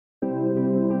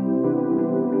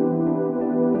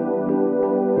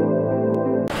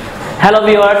Hello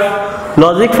viewers,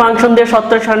 logic function দিয়ে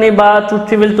সত্য সারণী বা ট্রুথ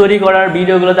টেবিল তৈরি করার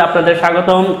ভিডিওগুলোতে আপনাদের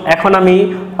স্বাগতম। এখন আমি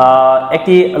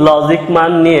একটি লজিক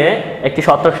মান নিয়ে একটি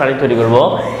সত্য সারণী তৈরি করব।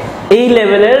 এই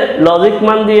লেভেলের লজিক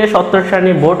মান দিয়ে সত্য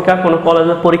সারণী বোর্ডকা কোনো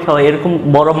কলেজের পরীক্ষা হয় এরকম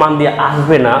বড় মান দিয়ে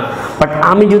আসবে না, বাট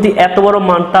আমি যদি এত বড়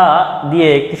মানটা দিয়ে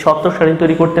একটি সত্য সারণী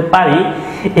তৈরি করতে পারি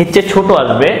এর চেয়ে ছোট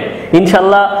আসবে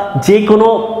ইনশাল্লাহ। যে কোনো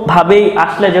ভাবেই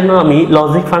আসলে যেন আমি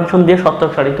লজিক ফাংশন দিয়ে সত্য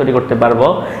সারণী তৈরি করতে পারবো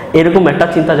এরকম একটা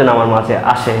চিন্তা যেন আমার মাঝে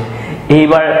আসে।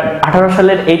 এইবার 18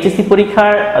 সালের এইচএসসি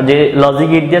পরীক্ষার যে লজিক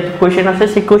ইডিয়াট কোয়েশ্চেন আছে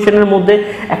সেই কোয়েশ্চেনের মধ্যে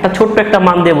একটা ছোট্ট একটা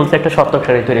মান দিয়ে বলছে একটা সত্য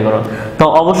সারণী তৈরি করো। তো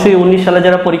অবশ্যই 19 সালে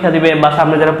যারা পরীক্ষা দিবে বা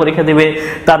সামনে যারা পরীক্ষা দিবে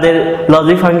তাদের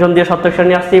লজিক ফাংশন দিয়ে সত্য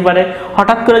সারণী আসতেই পারে।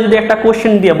 হঠাৎ করে যদি একটা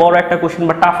কোয়েশ্চেন দিয়ে বড় একটা কোয়েশ্চেন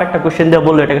বা টাফ একটা কোয়েশ্চেন দিয়ে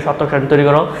বললো এটাকে সত্য সারণী তৈরি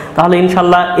করো, তাহলে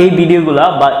ইনশাল্লাহ এই ভিডিওগুলা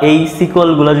বা এই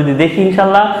সিকুয়েলগুলো যদি দেখি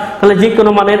ইনশাল্লাহ তাহলে যে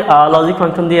কোনো মানের লজিক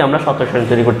ফাংশন দিয়ে আমরা সত্য সারণী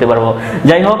তৈরি করতে পারবো।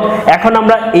 যাই হোক, এখন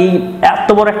আমরা এই এত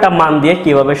বড় একটা মান দিয়ে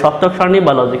কিভাবে সত্য সারণী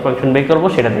বা লজিক ফাংশন বের করবো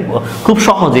সেটা দেখবো। খুব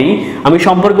সহজেই আমি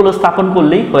সম্পর্কগুলো স্থাপন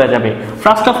করলেই হয়ে যাবে।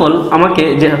 ফার্স্ট অফ অল আমাকে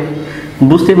যে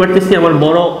বুঝতে পারতেছি আমার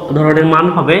বড় ধরনের মান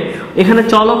হবে, এখানে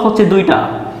চলক হচ্ছে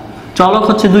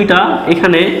দুইটা,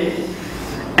 এখানে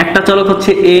একটা চলক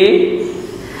হচ্ছে এ,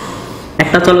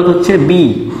 একটা চলক হচ্ছে বি।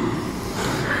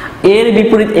 এর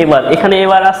বিপরীত এবার এখানে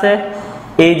এবার আছে,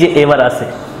 এই যে এবার আছে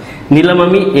নিলাম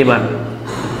আমি এবার।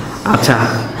 আচ্ছা,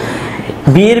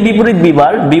 বি এর বিপরীত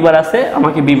বিবার আছে,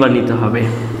 আমাকে বিবার নিতে হবে।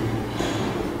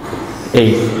 এই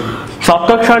সত্য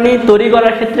সারণী তৈরি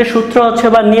করার ক্ষেত্রে সূত্র হচ্ছে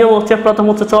বা নিয়ম হচ্ছে প্রথম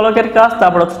হচ্ছে চলকের কাজ,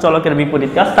 তারপর হচ্ছে চলকের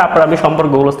বিপরীত কাজ, তারপর আমি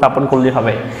সম্পর্কগুলো স্থাপন করলে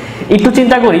হবে। একটু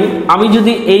চিন্তা করি, আমি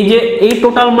যদি এই যে এই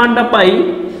টোটাল মানটা পাই,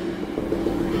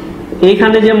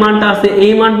 এইখানে যে মানটা আছে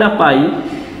এই মানটা পাই,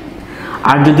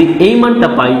 আর যদি এই মানটা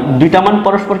পাই, দুইটা মান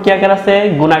পরস্পর কি আকার আছে?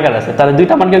 গুণাকার আছে। তাহলে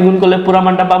দুইটা মানকে গুণ করলে পুরো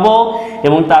মানটা পাবো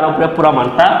এবং তার উপরে পুরো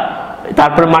মানটা,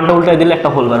 তারপরে মানটা উল্টাই দিলে একটা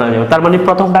হোল বার হয়ে যাবে। তার মানে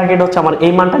প্রথম টার্গেট হচ্ছে আমার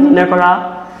এই মানটা নির্ণয় করা।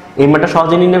 এই মানটা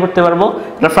সহজে নির্ণয় করতে পারবো।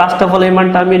 ফার্স্ট অফ অল এই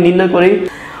মানটা আমি নির্ণয় করি।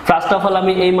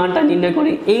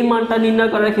 এই মানটা নির্ণয়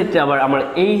করার ক্ষেত্রে আবার আমার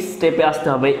এই স্টেপে আসতে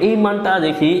হবে। এই মানটা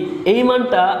দেখি, এই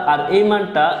মানটা আর এই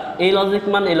মানটা, এই লজিক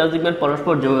মান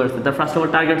পরস্পর যোগ আছে। তার ফার্স্ট অফ অল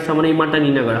টার্গেট হচ্ছে আমার এই মানটা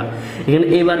নির্ণয় করা। এখানে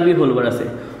এবার বি হোল বার আছে।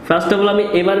 ফার্স্ট অফ অল আমি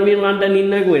এবার বির মানটা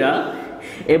নির্ণয় কইরা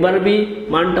এবার বি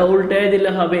মানটা উল্টায় দিলে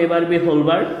হবে এবার বি হোল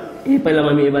বার। এই পেলাম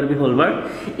আমি এবার বি হোল বার।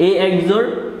 এ একজোড়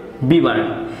বি বার,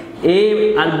 এ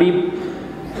আর বি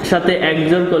সাথে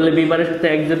একজোড় করলে বিবারের সাথে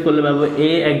একজোড় করলে পাবো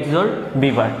এ একজোড়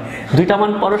বিবার। দুইটা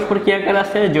মান পরস্পর কি আকার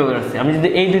আছে? যোগ আছে। আমি যদি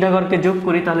এই দুইটা ঘরকে যোগ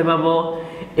করি তাহলে পাবো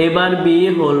এবার বি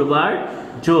হোল বার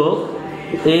যোগ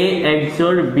এ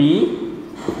একজোড় বি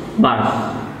বার।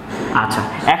 আচ্ছা,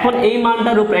 এখন এই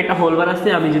মানটার উপরে একটা হোল বার আছে,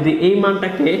 আমি যদি এই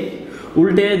মানটাকে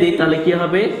উল্টে দিই তাহলে কি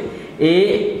হবে? এ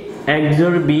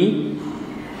একজোড় বি,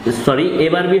 সরি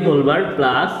এবার বি হোল বার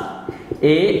প্লাস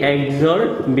এ একজোড়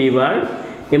বি বার।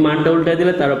 এই মানটা উল্টে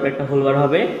দিলে তার উপরে একটা হোল বার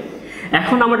হবে।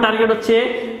 এখন আমার টার্গেট হচ্ছে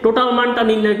টোটাল মানটা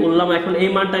নির্ণয় করলাম, এখন এই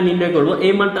মানটা নির্ণয় করব।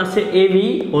 এই মানটা আছে এ বি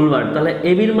হোল বার, তাহলে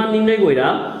এ বির মান নির্ণয় কইরা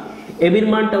এ বির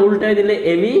মানটা উল্টায় দিলে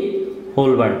এ বি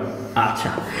হোল বার। আচ্ছা,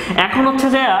 এখন হচ্ছে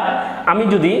যে আমি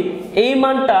যদি এই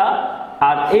মানটা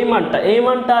আর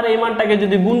এই মানটাকে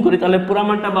যদি গুণ করি তাহলে পুরা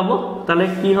মানটা পাবো। তাহলে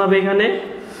কি হবে এখানে?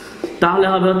 তাহলে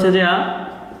হবে হচ্ছে যে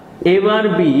এবার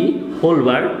বি হোল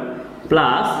বার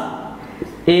প্লাস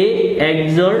এ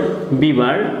একজোড় বি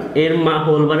বার, এর মা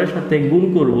হোল বারের সাথে গুণ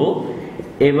করব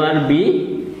এবার বি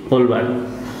হোল বার।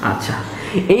 আচ্ছা,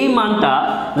 এই মানটা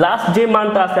লাস্ট যে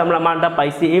মানটা আছে আমরা মানটা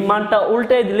পাইছি, এই মানটা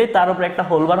উল্টাই দিলে তার উপরে একটা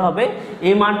হোল বার হবে।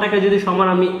 এই মানটাকে যদি সমান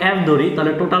আমি এফ ধরি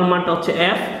তাহলে টোটাল মানটা হচ্ছে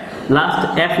এফ, লাস্ট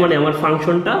এফ মানে আমার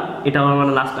ফাংশনটা, এটা আমার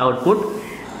মানে লাস্ট আউটপুট।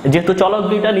 যেহেতু চলক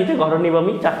দুইটা, নিচে ঘর নিব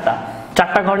আমি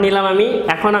চারটা ঘর নিলাম আমি।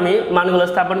 এখন আমি মানগুলো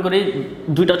স্থাপন করি।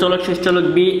 দুইটা চলক শেষ চলক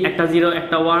বি, একটা 0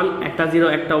 একটা 1, একটা 0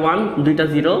 একটা 1, দুইটা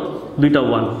 0 দুইটা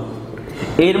 1।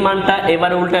 এর মানটা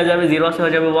এবারে উল্টে যাবে, 0 আসে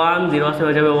হয়ে যাবে 1, 0 আসে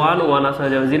হয়ে যাবে 1, 1 আসে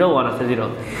হয়ে যাবে 0, 1 আসে 0।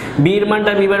 বি এর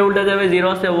মানটা বিবারে উল্টে যাবে, 0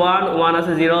 আসে 1, 1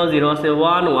 আসে 0, 0 আসে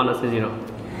 1, 1 আসে 0।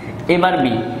 এবার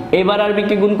বি, এবার আর বি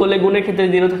কে গুণ করলে গুণের ক্ষেত্রে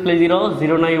 0 থাকলে 0,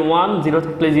 0 নাই 1, 0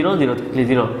 থাকলে 0, 0 থাকলে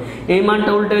 0। এই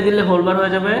মানটা উল্টে দিলে হোল বার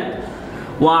হয়ে যাবে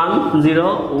 1 0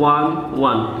 1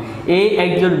 1। এ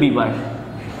একজোড় বিবার,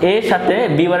 এর সাথে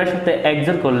বিবারের সাথে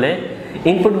একজোড় করলে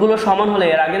ইনপুটগুলো সমান হলে,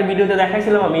 এর আগের ভিডিওতে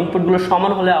দেখাইছিলাম আমি, ইনপুটগুলো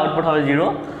সমান হলে আউটপুট হবে 0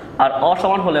 আর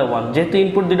অসমান হলে 1। যেহেতু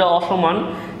ইনপুট দুটো অসমান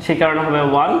সেই কারণে হবে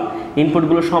 1,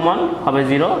 ইনপুটগুলো সমান হবে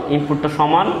 0, ইনপুটটা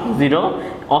সমান 0,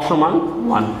 অসমান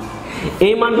 1।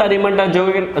 এই মানটা আর এই মানটা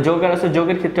যোগের আছে,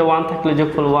 যোগের ক্ষেত্রে 1 থাকলে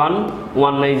যোগফল 1,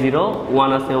 1 নাই 0,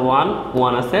 1 আছে 1,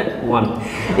 1 আছে 1।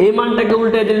 এই মানটাকে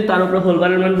উল্টে দিলে তার উপরে হোল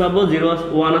বারের মান পাবো,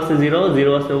 1 আছে 0,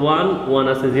 0 আছে 1, 1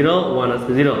 আছে 0, 1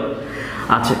 আছে 0।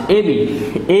 আচ্ছা এবি,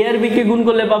 এ আর বি কে গুণ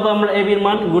করলে পাবো আমরা এবি এর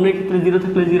মান, গুণের ক্ষেত্রে 0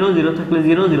 থাকলে 0, 0 থাকলে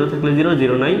 0, 0 থাকলে 0,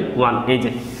 0 নাই 1। এই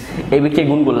যে এবি কে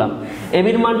গুণ করলাম,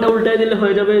 এবির মানটা উল্টায় দিলে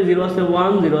হয়ে যাবে 0 আছে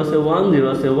 1, 0 আছে 1, 0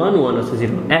 আছে 1, 1 আছে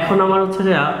 0। এখন আমার হচ্ছে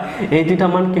যে এই দুইটা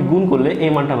মানকে গুণ করলে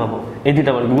এই মানটা পাবো, এই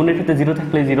দুইটা মান গুণের ক্ষেত্রে 0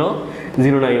 থাকলে 0,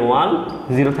 0 নাই 1,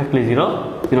 0 থাকলে 0,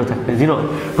 0 থাকলে 0।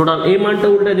 টোটাল এই মানটা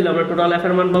উল্টায় দিলে আমরা টোটাল এফ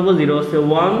এর মান পাবো, 0 আছে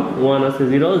 1, 1 আছে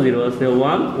 0, 0 আছে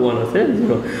 1, 1 আছে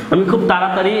 0। আমি খুব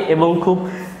তাড়াতাড়ি এবং খুব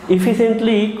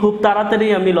ইফিসিয়েন্টলি, খুব তাড়াতাড়ি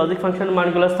আমি লজিক ফাংশনের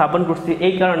মানগুলো স্থাপন করছি।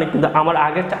 এই কারণে কিন্তু আমার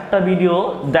আগের 4টা ভিডিও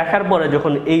দেখার পরে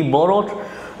যখন এই বড়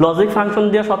লজিক ফাংশন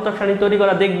দিয়ে সত্যক সারণী তৈরি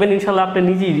করা দেখবেন, ইনশাল্লাহ আপনি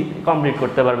নিজেই কমপ্লিট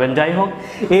করতে পারবেন। যাই হোক,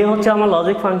 এই হচ্ছে আমার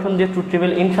লজিক ফাংশন দিয়ে ট্রুথ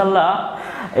টেবিল। ইনশাল্লাহ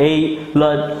এই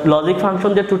লজিক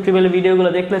ফাংশন দিয়ে ট্রুথ টেবিলের ভিডিওগুলো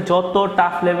দেখলে যত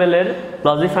টাফ লেভেলের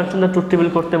লজিক ফাংশন দিয়ে ট্রুথ টেবিল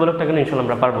করতে বলে কেন ইনশাল্লাহ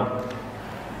আমরা পারবো।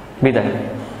 বিদায়।